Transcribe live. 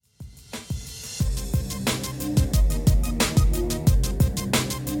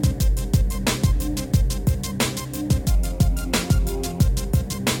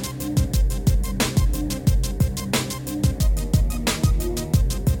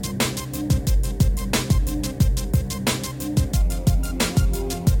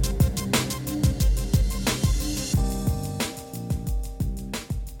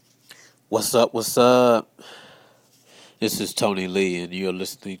What's up? What's up? This is Tony Lee, and you're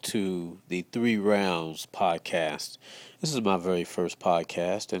listening to the Three Rounds podcast. This is my very first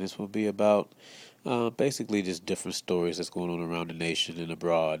podcast, and this will be about basically just different stories that's going on around the nation and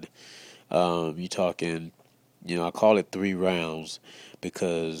abroad. You talking, I call it Three Rounds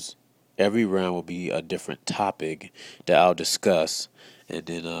because every round will be a different topic that I'll discuss, and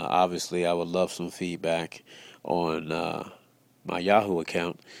then obviously I would love some feedback on my Yahoo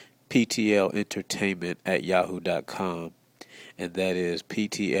account, ptlentertainment@yahoo.com, and that is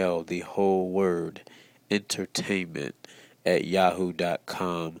PTL, the whole word, entertainment at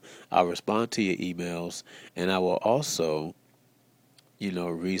yahoo.com. I'll respond to your emails, and I will also,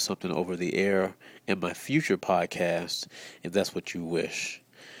 read something over the air in my future podcast if that's what you wish.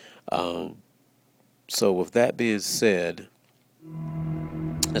 So with that being said,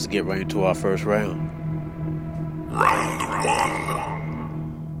 let's get right into our first round.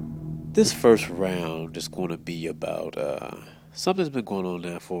 This first round is going to be about something's been going on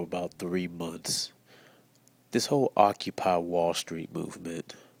now for about 3 months. This whole Occupy Wall Street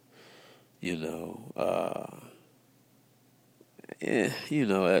movement, I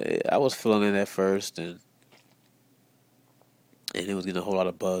was feeling it at first, and it was getting a whole lot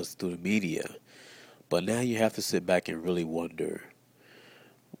of buzz through the media. But now you have to sit back and really wonder,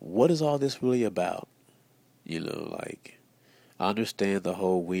 what is all this really about? I understand the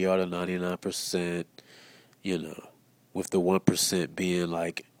whole we are the 99%, with the 1% being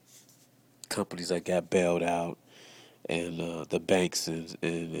like companies that got bailed out and the banks and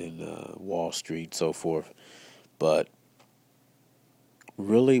Wall Street, so forth. But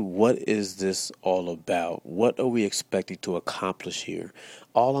really, what is this all about? What are we expecting to accomplish here?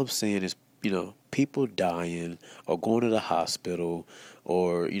 All I'm saying is, people dying or going to the hospital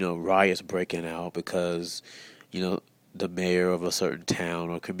or, riots breaking out because, the mayor of a certain town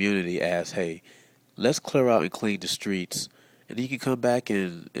or community asks, hey, let's clear out and clean the streets, and you can come back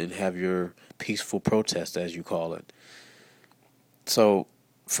and have your peaceful protest, as you call it. So,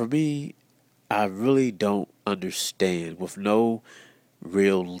 for me, I really don't understand, with no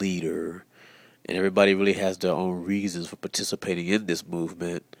real leader, and everybody really has their own reasons for participating in this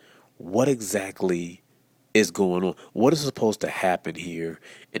movement, what exactly is going on? What is supposed to happen here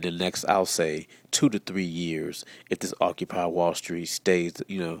in the next, I'll say, 2 to 3 years if this Occupy Wall Street stays,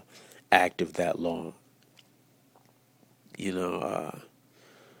 active that long? If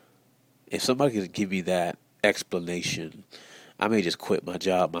somebody could give me that explanation, I may just quit my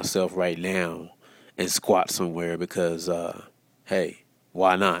job myself right now and squat somewhere because, hey,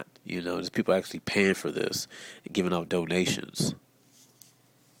 why not? There's people actually paying for this and giving out donations.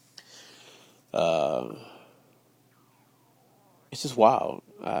 It's just wild.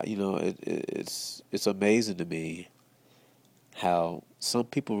 It's amazing to me how some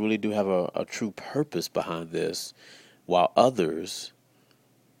people really do have a true purpose behind this, while others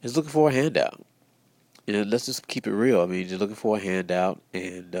is looking for a handout. Let's just keep it real. I mean, you're looking for a handout,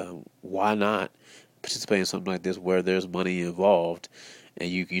 and why not participate in something like this where there's money involved, and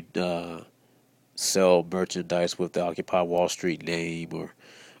you could sell merchandise with the Occupy Wall Street name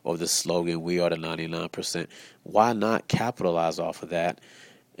or the slogan, we are the 99%. Why not capitalize off of that?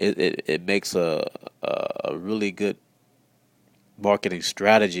 It makes a really good marketing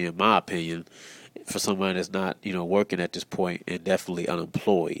strategy, in my opinion, for someone that's not, working at this point and definitely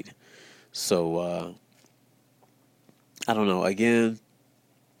unemployed. So, I don't know. Again,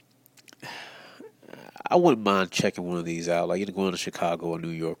 I wouldn't mind checking one of these out, like either going to Chicago or New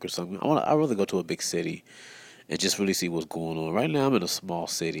York or something. I'd rather go to a big city and just really see what's going on. Right now, I'm in a small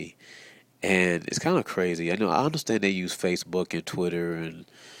city, and it's kind of crazy. I understand they use Facebook and Twitter and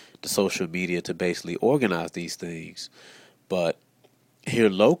the social media to basically organize these things, but here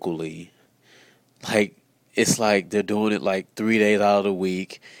locally, it's like they're doing it like 3 days out of the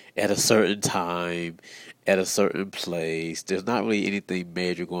week at a certain time, at a certain place. There's not really anything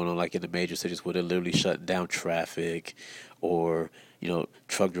major going on like in the major cities where they're literally shutting down traffic, or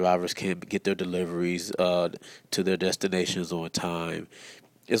truck drivers can't get their deliveries to their destinations on time.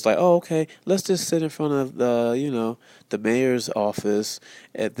 It's like, oh, okay, let's just sit in front of the mayor's office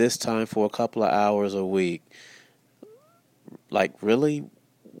at this time for a couple of hours a week. Like, really?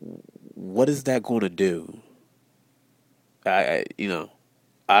 What is that going to do? I don't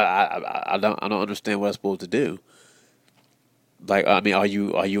understand what I'm supposed to do. Like, I mean, are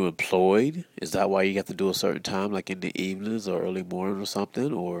you employed? Is that why you have to do a certain time, like in the evenings or early morning or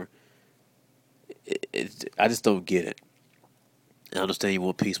something? Or I just don't get it. I understand you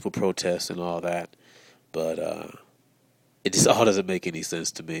want peaceful protests and all that, but it just all doesn't make any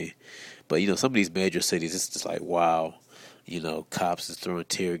sense to me. But some of these major cities, it's just like, wow. Cops is throwing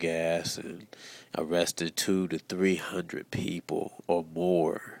tear gas and arresting 200 to 300 people or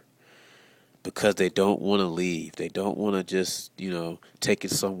more because they don't want to leave. They don't want to just, take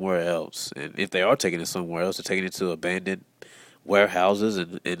it somewhere else. And if they are taking it somewhere else, they're taking it to abandoned warehouses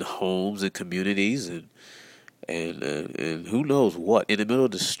and homes and communities and who knows what in the middle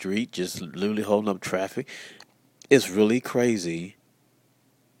of the street, just literally holding up traffic. It's really crazy.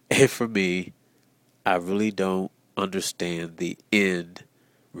 And for me, I really don't understand the end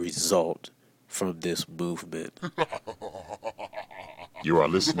result from this movement. You are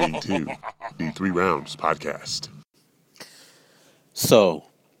listening to the Three Rounds Podcast. So,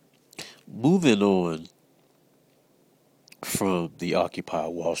 moving on from the Occupy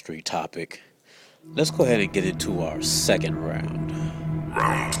Wall Street topic, let's go ahead and get into our second round.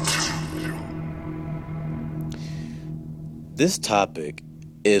 This topic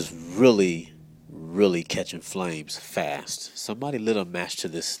is really catching flames fast. Somebody lit a match to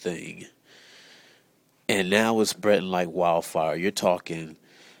this thing, and now it's spreading like wildfire. This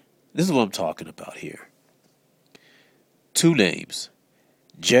is what I'm talking about here. Two names,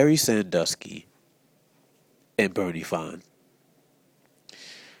 Jerry Sandusky and Bernie Fine.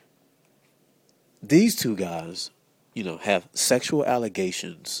 These two guys, have sexual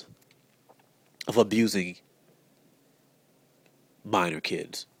allegations of abusing minor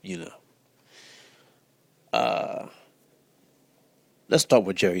kids, Let's start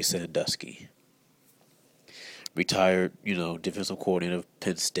with Jerry Sandusky. Retired, defensive coordinator of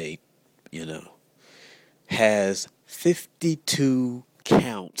Penn State, has 52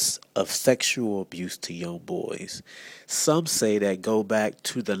 counts of sexual abuse to young boys. Some say that go back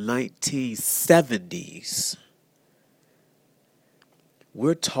to the 1970s.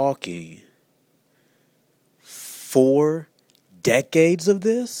 We're talking 4 decades of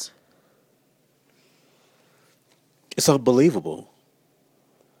this? It's unbelievable.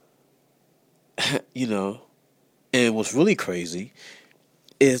 And what's really crazy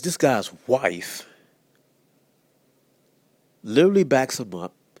is this guy's wife literally backs him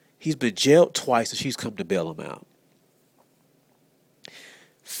up. He's been jailed twice and she's come to bail him out.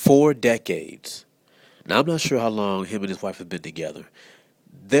 4 decades. Now, I'm not sure how long him and his wife have been together.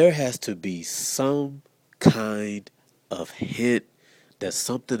 There has to be some kind of hint that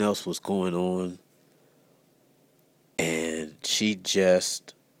something else was going on, and she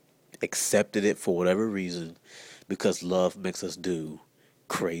just accepted it for whatever reason, because love makes us do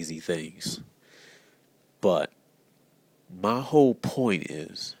crazy things. But my whole point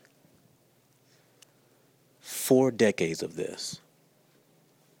is 4 decades of this.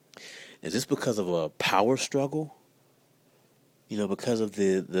 Is this because of a power struggle? Because of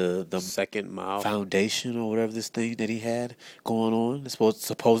the Second Mile Foundation or whatever this thing that he had going on, it's supposed to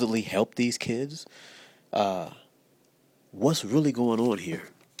supposedly help these kids. What's really going on here?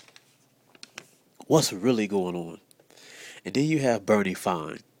 What's really going on? And then you have Bernie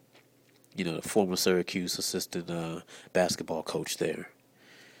Fine, the former Syracuse assistant basketball coach there.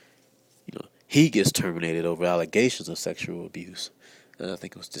 He gets terminated over allegations of sexual abuse. I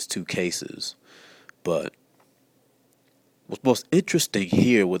think it was just 2 cases. But what's most interesting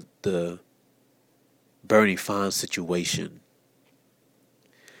here with the Bernie Fine situation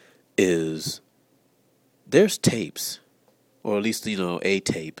is there's tapes, or at least, a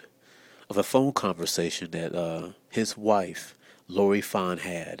tape of a phone conversation that his wife, Lori Fine,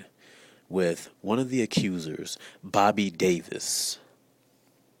 had with one of the accusers, Bobby Davis,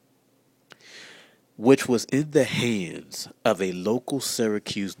 which was in the hands of a local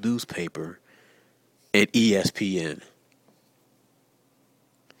Syracuse newspaper and ESPN.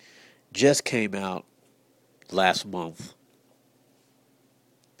 Just came out last month.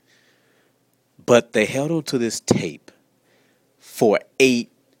 But they held on to this tape for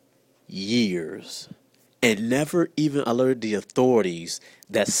 8 years and never even alerted the authorities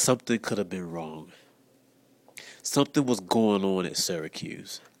that something could have been wrong. Something was going on at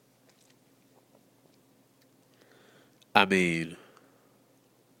Syracuse. I mean,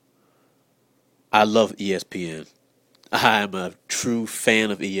 I love ESPN. I am a true fan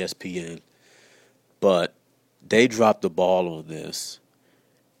of ESPN. But they dropped the ball on this,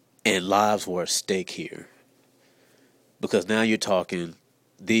 and lives were at stake here. Because now you're talking,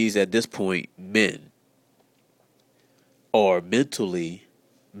 these, at this point, men are mentally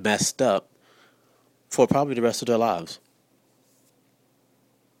messed up for probably the rest of their lives.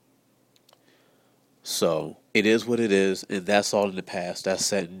 So, it is what it is, and that's all in the past. That's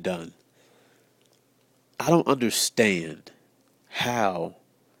said and done. I don't understand how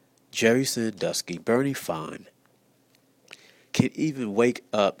Jerry Sandusky, Bernie Fine, can even wake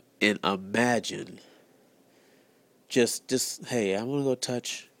up and imagine just hey, I want to go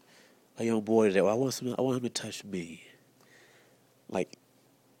touch a young boy today. Well, I want him to touch me. Like,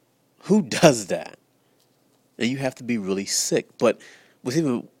 who does that? And you have to be really sick. But what's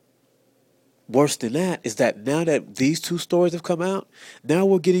even worse than that is that now that these two stories have come out, now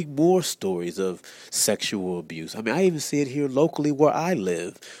we're getting more stories of sexual abuse. I mean, I even see it here locally where I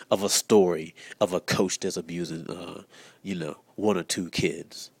live of a story of a coach that's abusing, one or two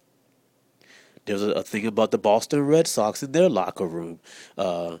kids. There's a thing about the Boston Red Sox in their locker room,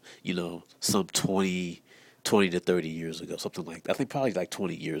 some 20 to 30 years ago, something like that. I think probably like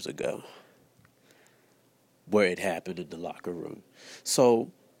 20 years ago, where it happened in the locker room.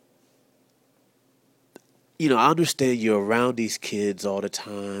 So, I understand you're around these kids all the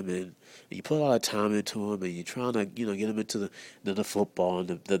time, and you put a lot of time into them, and you're trying to, get them into the football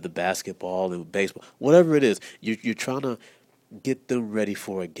and the basketball and baseball, whatever it is. You're trying to get them ready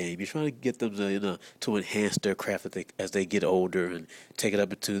for a game. You're trying to get them to, to enhance their craft as they get older and take it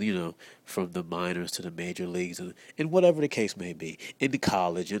up into, from the minors to the major leagues and whatever the case may be, into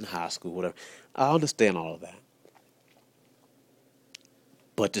college, in high school, whatever. I understand all of that.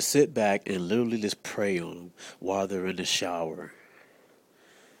 But to sit back and literally just prey on them while they're in the shower,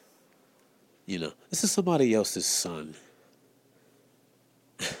 this is somebody else's son.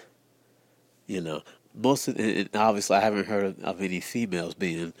 And obviously I haven't heard of any females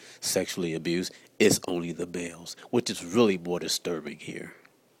being sexually abused. It's only the males, which is really more disturbing here.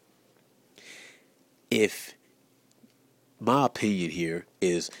 My opinion here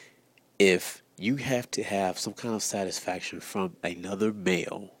is, if you have to have some kind of satisfaction from another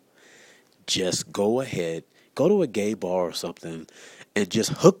male, just go ahead, go to a gay bar or something, and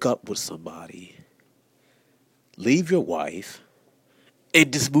just hook up with somebody. Leave your wife,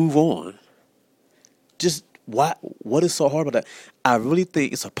 and just move on. Just what is so hard about that? I really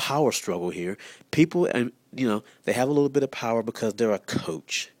think it's a power struggle here. People, and they have a little bit of power because they're a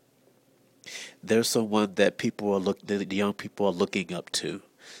coach. They're someone that the young people are looking up to.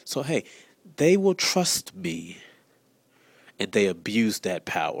 So hey, they will trust me, and they abuse that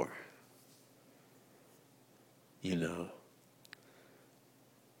power. And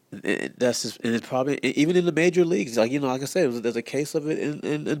that's just, and it's probably even in the major leagues. Like I said, there's a case of it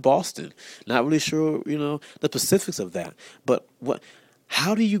in Boston. Not really sure, the specifics of that. But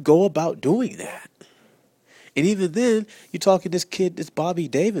how do you go about doing that? And even then, you're talking this Bobby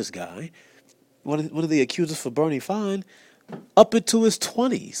Davis guy, one of the accusers for Bernie Fine, up into his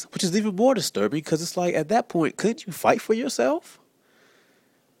 20s, which is even more disturbing because it's like, at that point, couldn't you fight for yourself?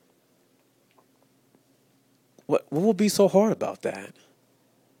 What would be so hard about that?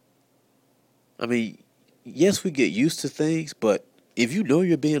 I mean, yes, we get used to things, but if you know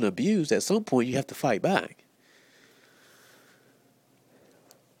you're being abused, at some point you have to fight back.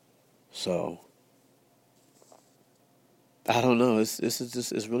 So, I don't know.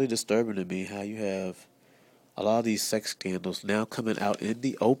 It's really disturbing to me how you have a lot of these sex scandals now coming out in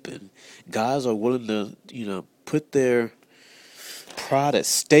the open. Guys are willing to, put their pride at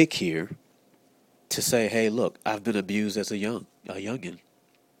stake here to say, hey, look, I've been abused as a youngin'.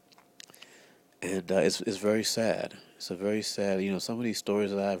 And it's very sad. It's a very sad, some of these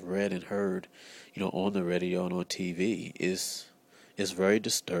stories that I've read and heard, on the radio and on TV is very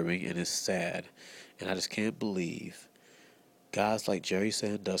disturbing and it's sad. And I just can't believe guys like Jerry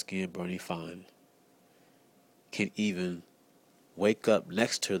Sandusky and Bernie Fine can even wake up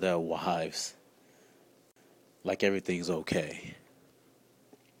next to their wives like everything's okay.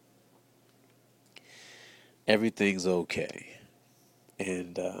 Everything's okay.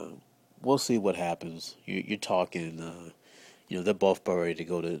 And we'll see what happens. You're talking, they're both ready to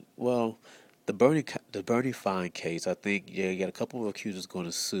go to, well, the Bernie Fine case. I think you got a couple of accusers going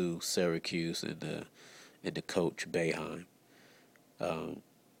to sue Syracuse and the coach Boeheim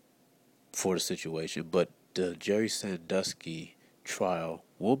for the situation. But the Jerry Sandusky trial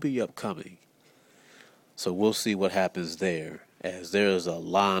will be upcoming, so we'll see what happens there. As there is a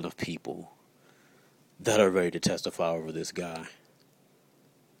line of people that are ready to testify over this guy.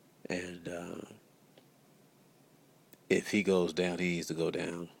 And if he goes down, he needs to go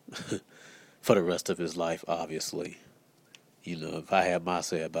down for the rest of his life, obviously. If I had my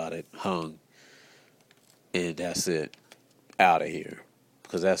say about it, hung, and that's it, out of here.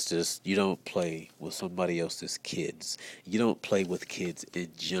 Because that's just, you don't play with somebody else's kids. You don't play with kids in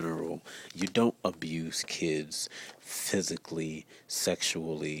general. You don't abuse kids physically,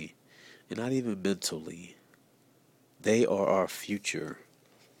 sexually, and not even mentally. They are our future.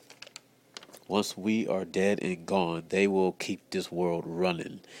 Once we are dead and gone, they will keep this world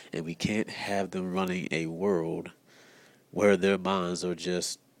running. And we can't have them running a world where their minds are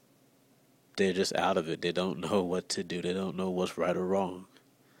just they're just out of it. They don't know what to do. They don't know what's right or wrong.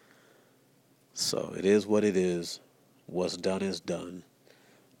 So it is what it is. What's done is done.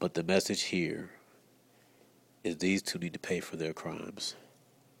 But the message here is these two need to pay for their crimes,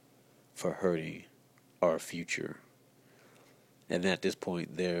 for hurting our future. And at this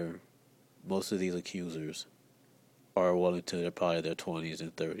point, most of these accusers are well into probably their 20s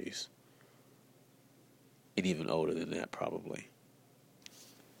and 30s. And even older than that, probably.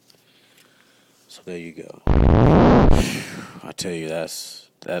 So there you go. I tell you,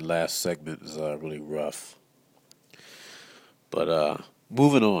 that last segment is really rough. But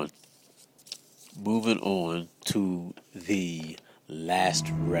moving on. Moving on to the last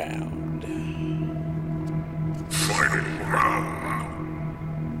round. Final round.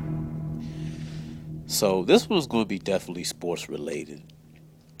 So this one's going to be definitely sports related.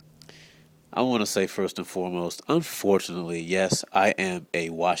 I want to say first and foremost, unfortunately, yes, I am a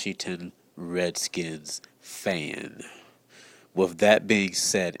Washington Redskins fan. With that being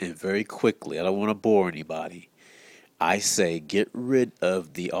said, and very quickly, I don't want to bore anybody, I say get rid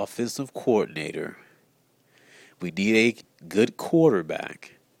of the offensive coordinator. We need a good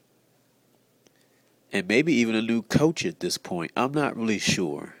quarterback. And maybe even a new coach at this point. I'm not really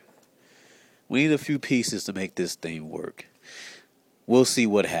sure. We need a few pieces to make this thing work. We'll see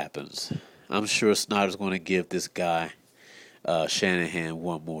what happens. I'm sure Snyder's going to give this guy, Shanahan,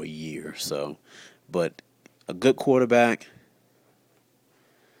 one more year. But a good quarterback,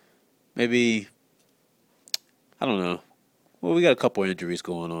 maybe, I don't know. Well, we got a couple injuries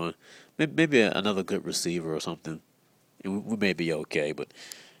going on. Maybe another good receiver or something. And we may be okay, but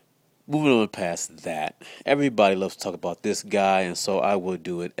moving on past that, everybody loves to talk about this guy, and so I will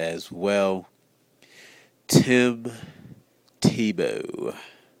do it as well. Tim Tebow,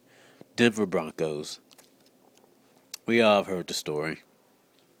 Denver Broncos. We all have heard the story.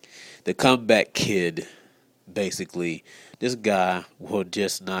 The comeback kid, basically, this guy will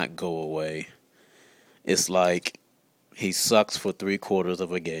just not go away. It's like he sucks for 3/4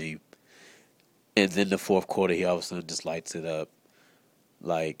 of a game, and then the fourth quarter he all of a sudden just lights it up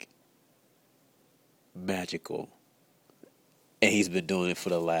like magical. And he's been doing it for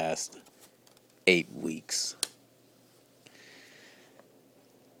the last 8 weeks.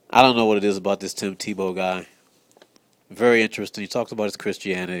 I don't know what it is about this Tim Tebow guy. Very interesting. He talks about his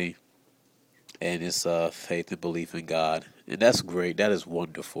Christianity and his faith and belief in God. And that's great. That is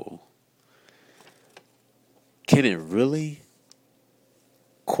wonderful. Can it really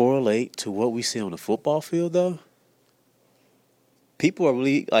correlate to what we see on the football field, though? People are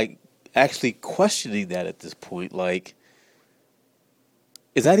really, actually questioning that at this point. Like,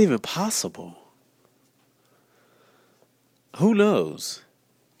 is that even possible? Who knows?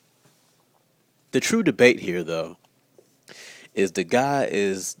 The true debate here, though, is the guy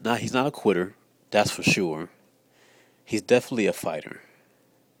he's not a quitter, that's for sure. He's definitely a fighter.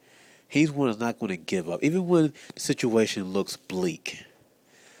 He's one that's not going to give up. Even when the situation looks bleak,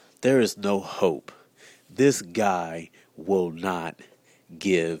 there is no hope. This guy will not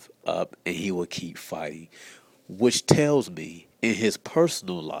give up, and he will keep fighting, which tells me in his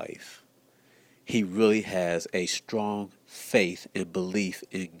personal life, he really has a strong faith and belief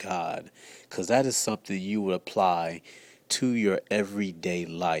in God, because that is something you would apply to your everyday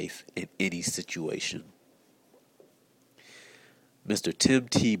life in any situation. Mr. Tim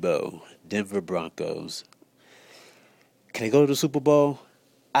Tebow, Denver Broncos. Can he go to the Super Bowl?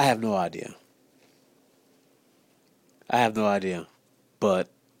 I have no idea. But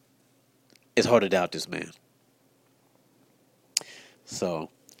it's hard to doubt this man. So,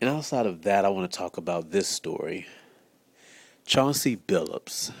 and outside of that, I want to talk about this story. Chauncey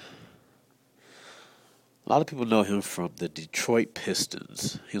Billups. A lot of people know him from the Detroit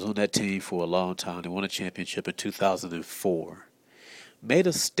Pistons. He was on that team for a long time. They won a championship in 2004. Made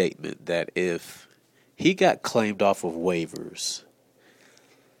a statement that if he got claimed off of waivers,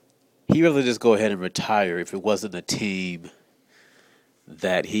 he'd rather just go ahead and retire if it wasn't a team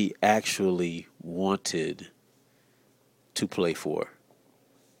that he actually wanted to play for.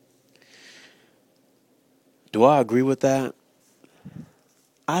 Do I agree with that?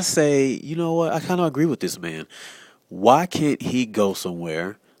 I say, you know what? I kind of agree with this man. Why can't he go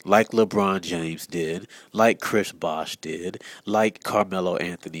somewhere like LeBron James did, like Chris Bosh did, like Carmelo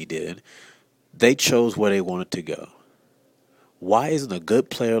Anthony did? They chose where they wanted to go. Why isn't a good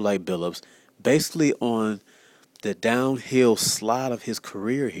player like Billups, basically on the downhill slide of his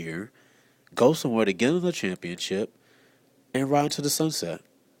career here, go somewhere to get another championship and ride into the sunset?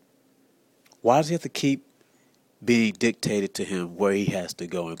 Why does he have to keep being dictated to him where he has to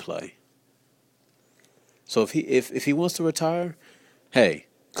go and play? So if he wants to retire, hey,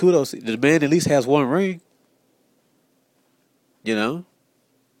 kudos. The man at least has one ring. You know,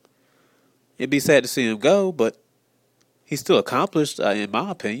 it'd be sad to see him go, but he's still accomplished, in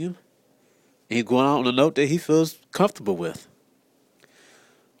my opinion. He's going out on a note that he feels comfortable with.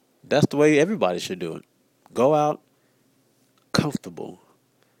 That's the way everybody should do it. Go out comfortable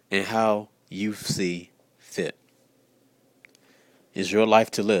in how you see fit. It's your life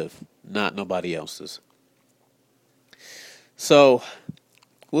to live, not nobody else's. So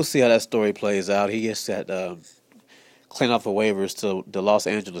we'll see how that story plays out. He gets that clean off the waivers to the Los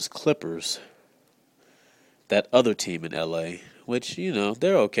Angeles Clippers, that other team in LA, which,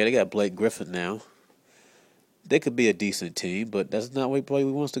 they're okay. They got Blake Griffin now. They could be a decent team, but that's not where he probably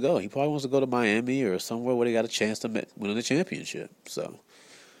wants to go. He probably wants to go to Miami or somewhere where they got a chance to win the championship. So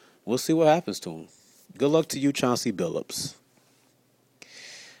we'll see what happens to him. Good luck to you, Chauncey Billups.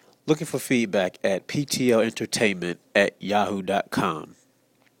 Looking for feedback at ptlentertainment@yahoo.com.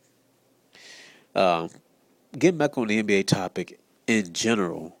 Getting back on the NBA topic in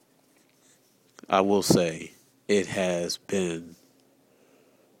general, I will say it has been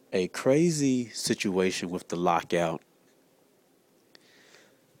a crazy situation with the lockout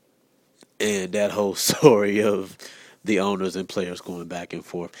and that whole story of the owners and players going back and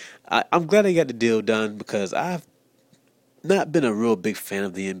forth. I'm glad they got the deal done because I've not been a real big fan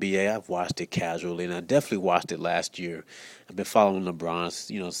of the NBA. I've watched it casually, and I definitely watched it last year. I've been following LeBron,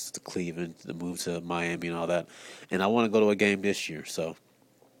 since Cleveland, the move to Miami and all that, and I want to go to a game this year. So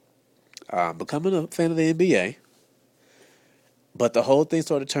I'm becoming a fan of the NBA. But the whole thing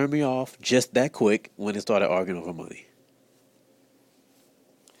started to turn me off just that quick when they started arguing over money.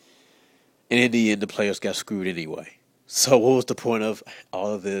 And in the end, the players got screwed anyway. So what was the point of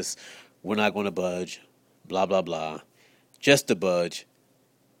all of this? We're not going to budge, blah, blah, blah. Just to budge,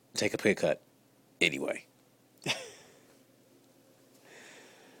 take a pay cut anyway.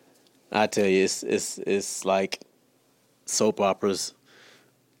 I tell you, it's like soap operas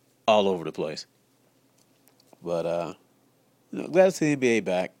all over the place. But glad to see the NBA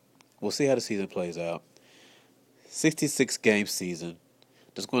back. We'll see how the season plays out. 66-game season.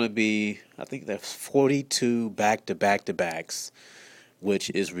 There's going to be, I think there's 42 back-to-back-to-backs, which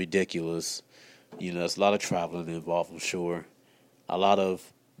is ridiculous. There's a lot of traveling involved, I'm sure. A lot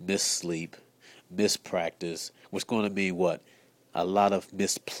of missed sleep, missed practice, which is going to mean what? A lot of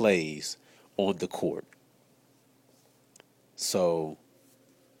missed plays on the court. So,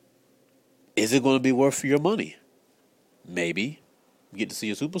 is it going to be worth your money? Maybe. You get to see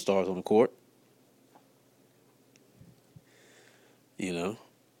your superstars on the court. You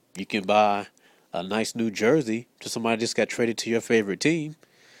can buy a nice new jersey to somebody just got traded to your favorite team.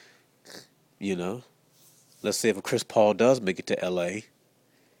 Let's say if Chris Paul does make it to L.A.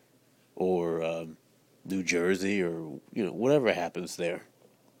 or New Jersey or, whatever happens there.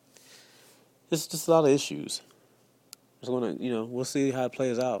 It's just a lot of issues. We'll see how it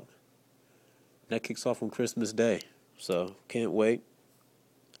plays out. That kicks off on Christmas Day. So, can't wait.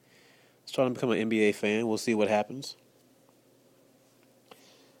 Starting to become an NBA fan. We'll see what happens.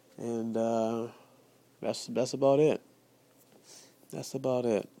 And that's about it. That's about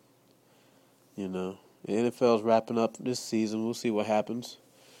it. The NFL's wrapping up this season. We'll see what happens.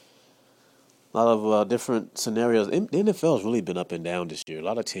 A lot of different scenarios. The NFL's really been up and down this year. A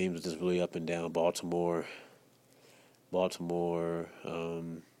lot of teams just really up and down. Baltimore,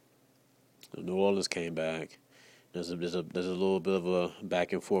 New Orleans came back. There's a little bit of a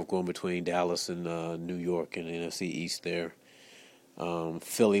back and forth going between Dallas and New York and the NFC East there.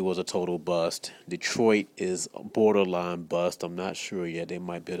 Philly was a total bust. Detroit is a borderline bust. I'm not sure yet. They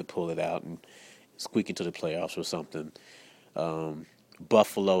might be able to pull it out and squeak into the playoffs or something.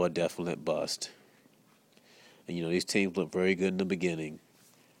 Buffalo, a definite bust. And, these teams look very good in the beginning.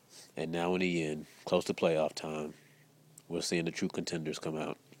 And now in the end, close to playoff time, we're seeing the true contenders come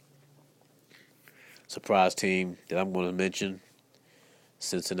out. Surprise team that I'm going to mention,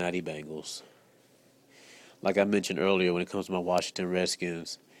 Cincinnati Bengals. Like I mentioned earlier, when it comes to my Washington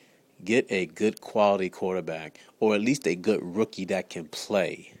Redskins, get a good quality quarterback, or at least a good rookie that can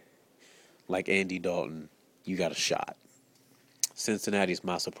play, like Andy Dalton. You got a shot. Cincinnati's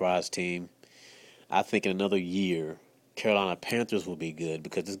my surprise team. I think in another year, Carolina Panthers will be good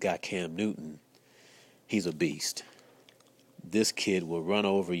because this guy Cam Newton, he's a beast. This kid will run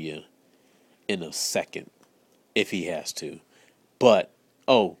over you in a second if he has to. But,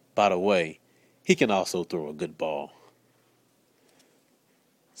 by the way, he can also throw a good ball.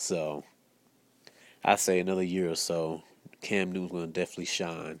 So, I say another year or so, Cam Newton's going to definitely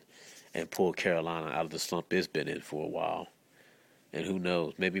shine and pull Carolina out of the slump it's been in for a while. And who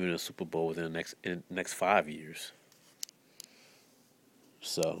knows, maybe even a Super Bowl within the next 5 years.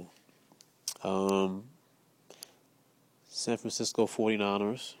 So, San Francisco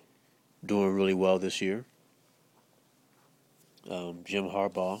 49ers doing really well this year. Jim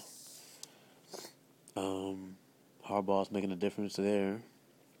Harbaugh. Harbaugh's making a difference there.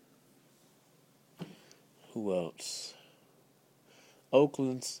 Who else?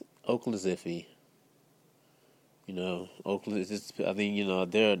 Oakland's iffy. Oakland is. I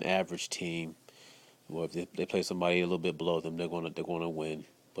think they're an average team. Or if they play somebody a little bit below them, they're gonna win.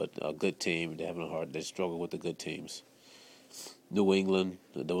 But a good team, they're having a hard. They struggle with the good teams. New England's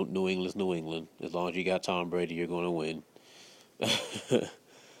New England. As long as you got Tom Brady, you're gonna win.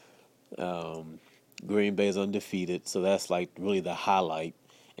 Green Bay's undefeated, so that's like really the highlight.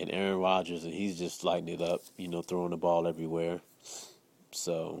 And Aaron Rodgers, and he's just lighting it up, throwing the ball everywhere.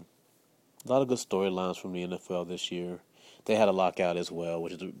 So, a lot of good storylines from the NFL this year. They had a lockout as well,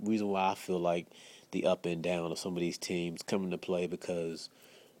 which is the reason why I feel like the up and down of some of these teams come into play, because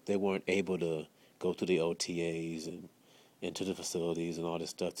they weren't able to go through the OTAs and into the facilities and all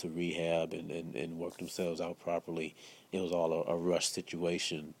this stuff to rehab and work themselves out properly. It was all a rush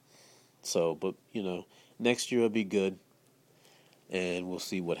situation. So, but, next year will be good, and we'll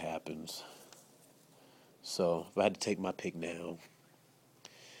see what happens. So, if I had to take my pick now,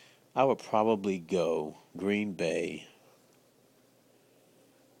 I would probably go Green Bay,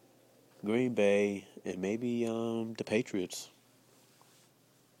 and maybe the Patriots.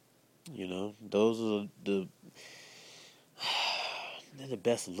 Those are they're the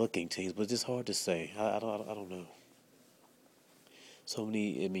best looking teams, but it's just hard to say. I don't know. So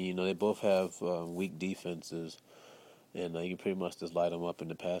many. They both have weak defenses, and you can pretty much just light them up in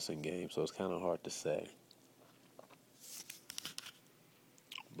the passing game. So it's kind of hard to say.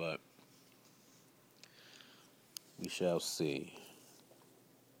 But we shall see.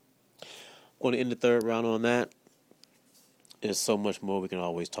 Going to end the third round on that. There's so much more we can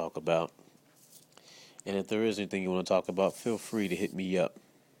always talk about. And if there is anything you want to talk about, feel free to hit me up.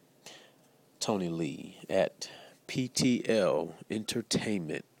 Tony Lee at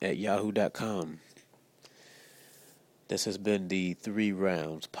PTLentertainment@yahoo.com. This has been the 3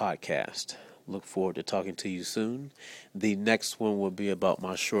 Rounds podcast. Look forward to talking to you soon. The next one will be about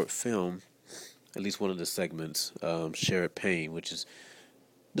my short film, at least one of the segments, Share It Pain, which is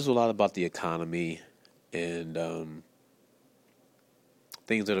a lot about the economy and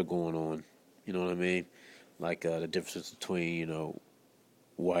things that are going on. You know what I mean? Like the differences between,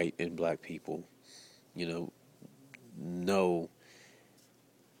 white and black people. No,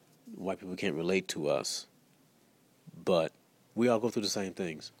 white people can't relate to us, but we all go through the same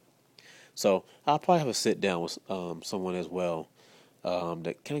things. So I'll probably have a sit down with someone as well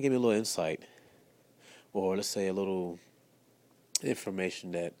that kind of give me a little insight, or let's say a little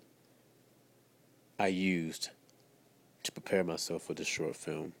information that I used to prepare myself for this short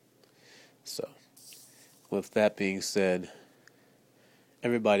film. So, with that being said,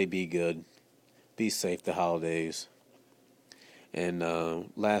 everybody be good, be safe the holidays, and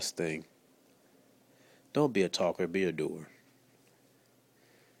last thing, don't be a talker, be a doer.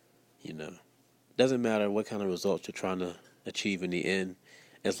 Doesn't matter what kind of results you're trying to achieve in the end,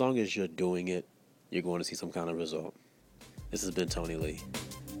 as long as you're doing it, you're going to see some kind of result. This has been Tony Lee.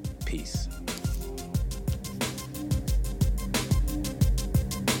 Peace.